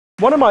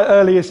One of my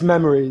earliest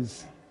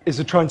memories is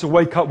of trying to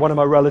wake up one of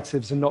my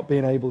relatives and not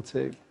being able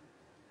to.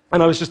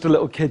 And I was just a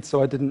little kid,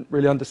 so I didn't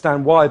really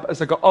understand why. But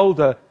as I got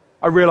older,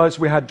 I realized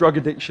we had drug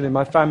addiction in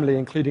my family,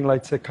 including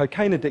later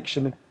cocaine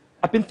addiction. And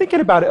I've been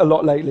thinking about it a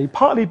lot lately,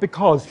 partly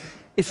because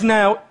it's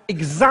now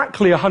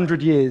exactly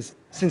 100 years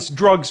since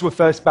drugs were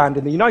first banned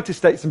in the United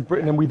States and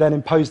Britain, and we then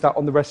imposed that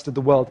on the rest of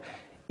the world.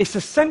 It's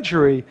a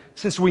century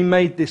since we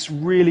made this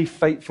really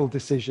fateful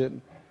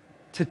decision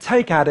to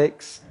take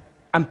addicts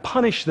and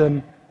punish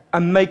them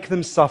and make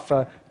them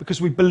suffer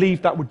because we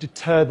believed that would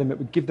deter them, it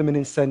would give them an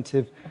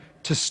incentive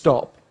to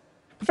stop.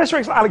 Professor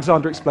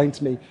Alexander explained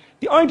to me,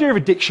 the idea of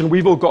addiction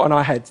we've all got in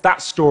our heads,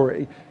 that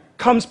story,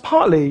 comes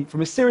partly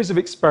from a series of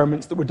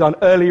experiments that were done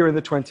earlier in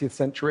the 20th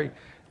century.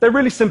 They're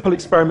really simple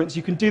experiments.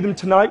 You can do them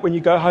tonight when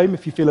you go home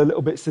if you feel a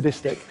little bit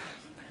sadistic.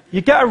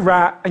 You get a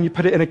rat and you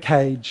put it in a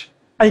cage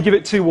and you give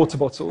it 2 water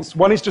bottles.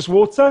 One is just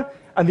water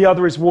and the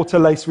other is water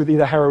laced with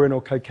either heroin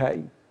or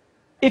cocaine.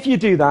 If you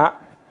do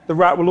that, the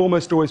rat will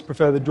almost always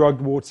prefer the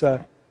drugged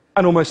water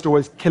and almost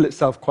always kill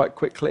itself quite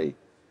quickly.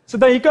 So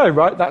there you go,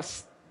 right?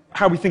 That's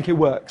how we think it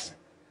works.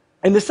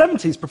 In the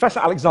 70s, Professor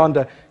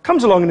Alexander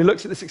comes along and he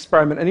looks at this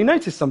experiment and he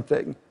noticed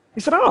something.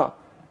 He said,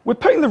 we're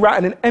putting the rat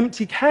in an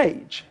empty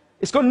cage.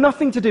 It's got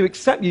nothing to do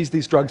except use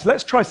these drugs.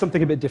 Let's try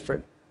something a bit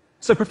different.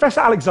 So Professor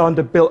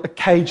Alexander built a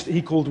cage that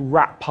he called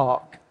Rat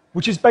Park,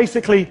 which is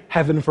basically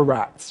heaven for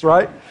rats,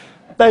 right?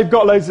 They've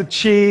got loads of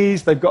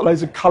cheese, they've got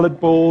loads of colored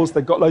balls,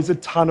 they've got loads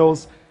of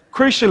tunnels.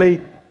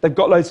 Crucially, they've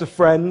got loads of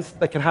friends,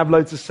 they can have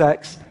loads of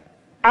sex,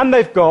 and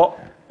they've got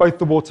both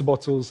the water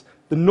bottles,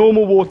 the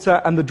normal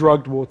water and the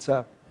drugged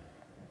water.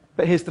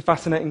 But here's the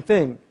fascinating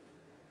thing.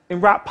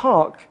 In Rat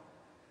Park,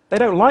 they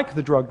don't like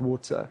the drugged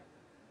water.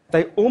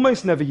 They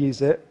almost never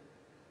use it.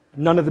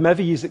 None of them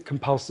ever use it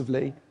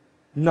compulsively.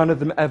 None of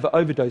them ever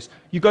overdose.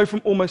 You go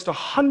from almost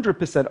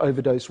 100%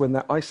 overdose when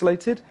they're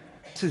isolated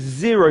to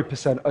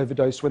 0%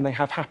 overdose when they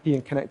have happy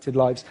and connected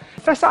lives.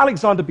 Professor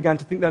Alexander began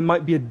to think there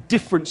might be a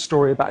different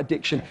story about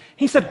addiction.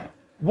 He said,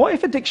 what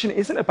if addiction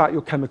isn't about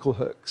your chemical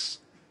hooks?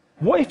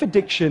 What if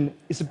addiction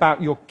is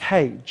about your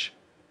cage?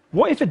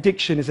 What if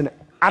addiction is an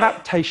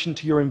adaptation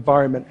to your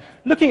environment?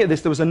 Looking at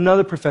this, there was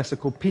another professor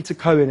called Peter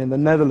Cohen in the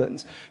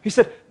Netherlands who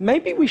said,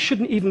 maybe we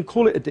shouldn't even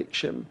call it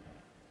addiction.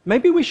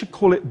 Maybe we should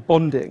call it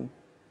bonding.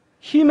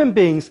 Human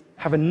beings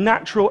have a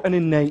natural and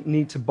innate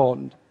need to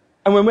bond.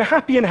 And when we're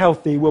happy and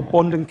healthy, we'll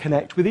bond and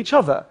connect with each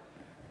other.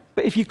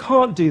 But if you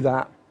can't do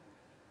that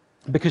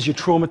because you're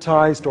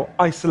traumatized or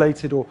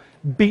isolated or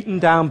beaten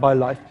down by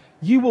life,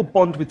 you will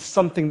bond with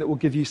something that will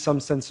give you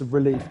some sense of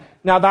relief.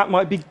 Now, that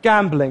might be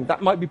gambling,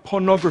 that might be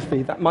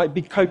pornography, that might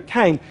be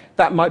cocaine,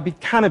 that might be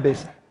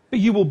cannabis, but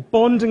you will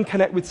bond and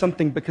connect with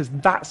something because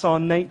that's our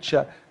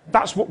nature.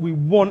 That's what we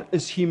want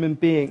as human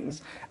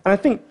beings. And I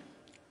think,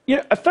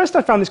 at first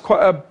I found this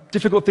quite a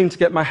difficult thing to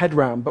get my head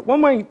around, but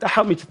one way that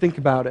helped me to think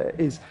about it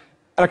is,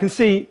 and I can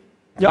see,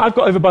 I've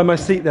got over by my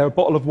seat there a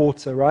bottle of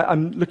water, right?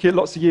 I'm looking at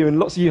lots of you, and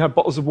lots of you have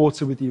bottles of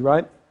water with you,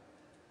 right?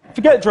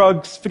 Forget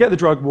drugs, forget the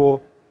drug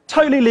war.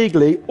 Totally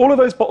legally, all of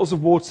those bottles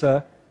of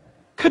water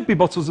could be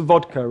bottles of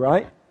vodka,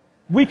 right?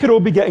 We could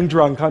all be getting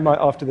drunk, I might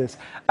after this.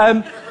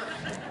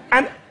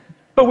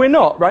 But we're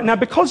not, right? Now,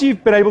 because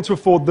you've been able to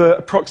afford the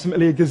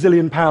approximately a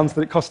gazillion pounds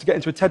that it costs to get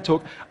into a TED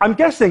Talk, I'm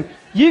guessing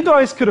you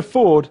guys could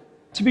afford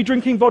to be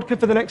drinking vodka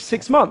for the next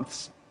 6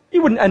 months.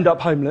 You wouldn't end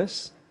up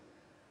homeless.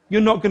 You're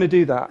not going to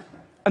do that.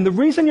 And the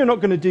reason you're not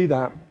going to do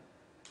that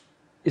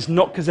is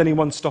not because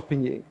anyone's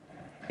stopping you.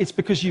 It's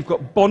because you've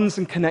got bonds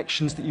and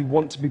connections that you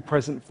want to be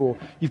present for.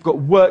 You've got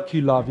work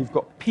you love. You've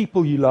got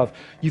people you love.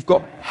 You've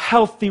got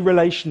healthy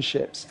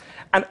relationships.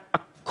 And a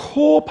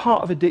core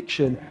part of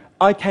addiction,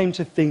 I came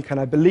to think, and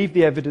I believe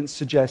the evidence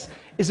suggests,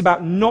 is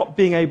about not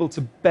being able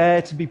to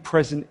bear to be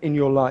present in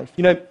your life.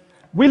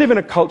 We live in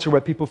a culture where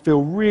people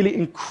feel really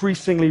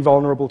increasingly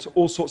vulnerable to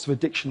all sorts of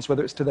addictions,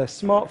 whether it's to their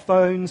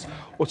smartphones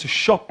or to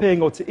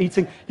shopping or to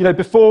eating.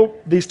 Before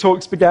these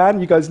talks began,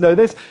 you guys know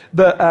this,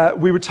 that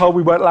we were told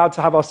we weren't allowed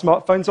to have our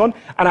smartphones on.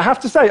 And I have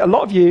to say, a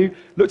lot of you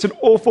looked an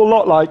awful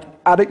lot like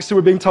addicts who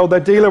were being told their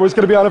dealer was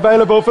going to be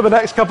unavailable for the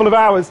next couple of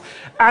hours.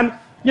 And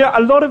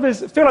a lot of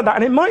us feel like that.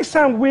 And it might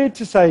sound weird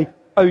to say,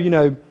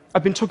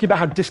 I've been talking about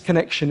how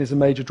disconnection is a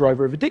major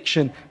driver of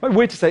addiction. It might be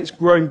weird to say it's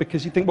growing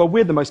because you think, well,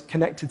 we're the most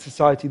connected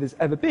society there's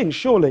ever been,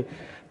 surely.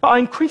 But I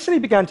increasingly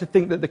began to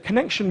think that the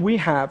connections we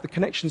have,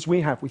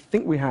 we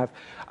think we have,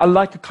 are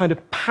like a kind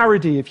of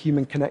parody of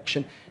human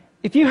connection.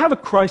 If you have a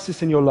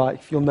crisis in your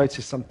life, you'll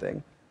notice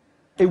something.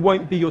 It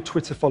won't be your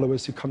Twitter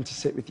followers who come to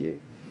sit with you.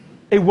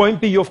 It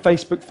won't be your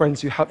Facebook friends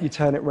who help you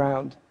turn it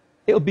round.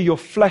 It'll be your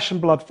flesh and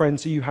blood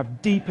friends who you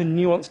have deep and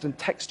nuanced and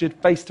textured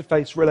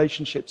face-to-face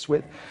relationships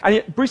with. And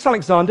yet, Bruce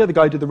Alexander, the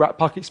guy who did the Rat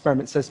Park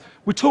experiment, says,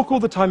 we talk all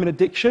the time in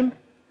addiction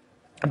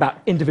about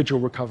individual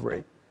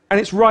recovery. And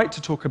it's right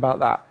to talk about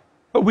that.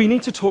 But we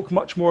need to talk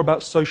much more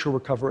about social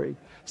recovery.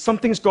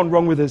 Something's gone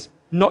wrong with us,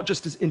 not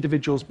just as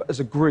individuals, but as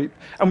a group.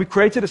 And we've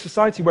created a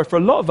society where, for a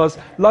lot of us,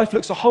 life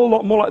looks a whole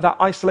lot more like that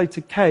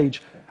isolated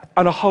cage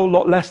and a whole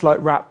lot less like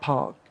Rat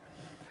Park.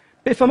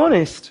 But if I'm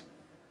honest,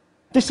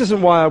 this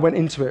isn't why I went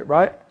into it,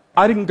 right?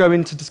 I didn't go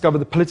in to discover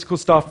the political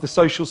stuff, the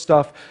social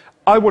stuff.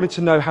 I wanted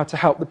to know how to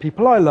help the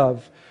people I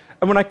love.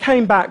 And when I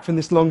came back from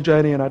this long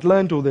journey and I'd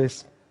learned all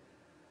this,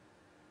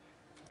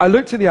 I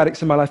looked at the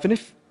addicts in my life, and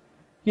if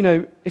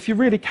you're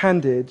really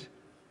candid,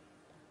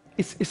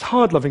 it's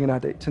hard loving an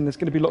addict, and there's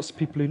going to be lots of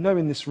people who know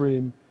in this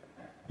room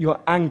you're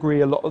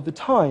angry a lot of the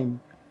time.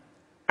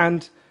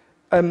 And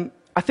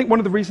I think one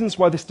of the reasons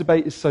why this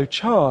debate is so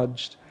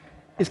charged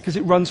is because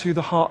it runs through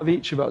the heart of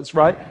each of us,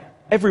 right?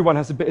 Everyone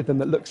has a bit of them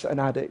that looks at an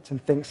addict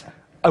and thinks,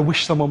 I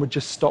wish someone would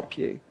just stop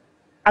you.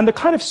 And the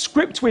kind of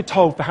script we're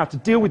told for how to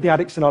deal with the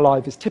addicts in our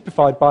life is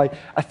typified by,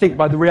 I think,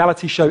 by the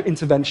reality show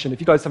Intervention. If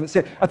you guys haven't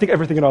seen it, I think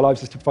everything in our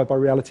lives is typified by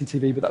reality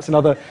TV, but that's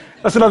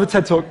another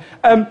TED Talk.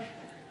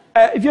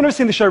 If you've never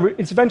seen the show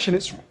Intervention,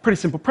 it's a pretty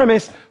simple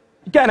premise.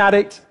 You get an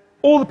addict,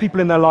 all the people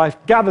in their life,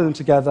 gather them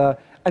together,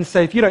 and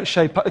say, if you don't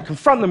shape up,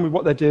 confront them with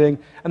what they're doing,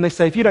 and they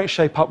say, if you don't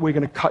shape up, we're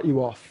going to cut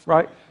you off,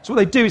 right? So what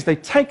they do is they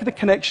take the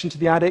connection to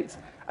the addict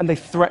and they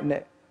threaten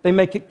it. They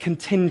make it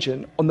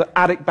contingent on the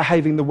addict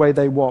behaving the way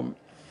they want.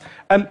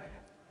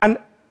 And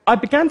I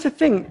began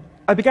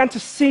to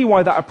see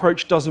why that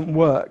approach doesn't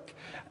work.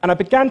 And I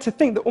began to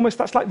think that almost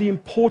that's like the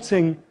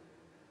importing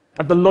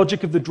of the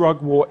logic of the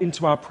drug war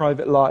into our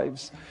private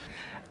lives.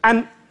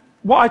 And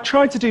what I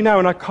try to do now,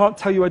 and I can't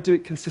tell you I do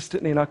it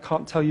consistently, and I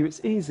can't tell you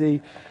it's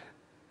easy,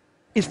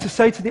 is to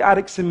say to the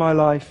addicts in my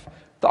life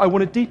that I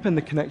want to deepen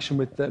the connection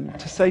with them,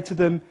 to say to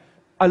them,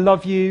 I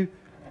love you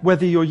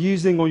whether you're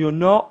using or you're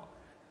not.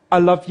 I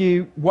love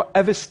you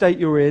whatever state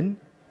you're in.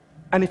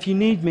 And if you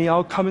need me,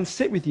 I'll come and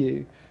sit with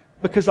you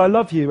because I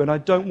love you and I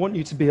don't want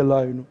you to be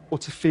alone or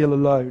to feel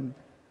alone.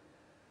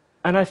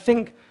 And I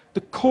think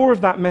the core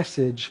of that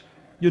message,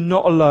 you're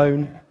not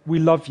alone, we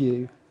love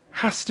you,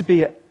 has to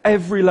be at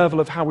every level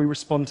of how we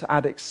respond to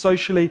addicts,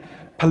 socially,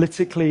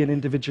 politically, and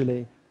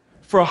individually.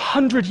 For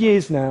 100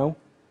 years now,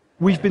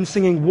 we've been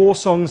singing war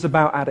songs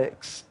about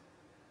addicts.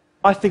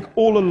 I think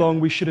all along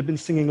we should have been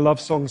singing love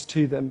songs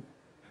to them,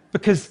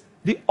 because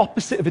the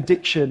opposite of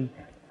addiction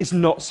is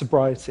not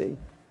sobriety.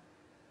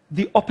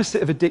 The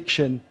opposite of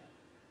addiction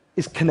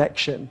is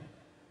connection.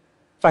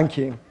 Thank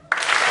you.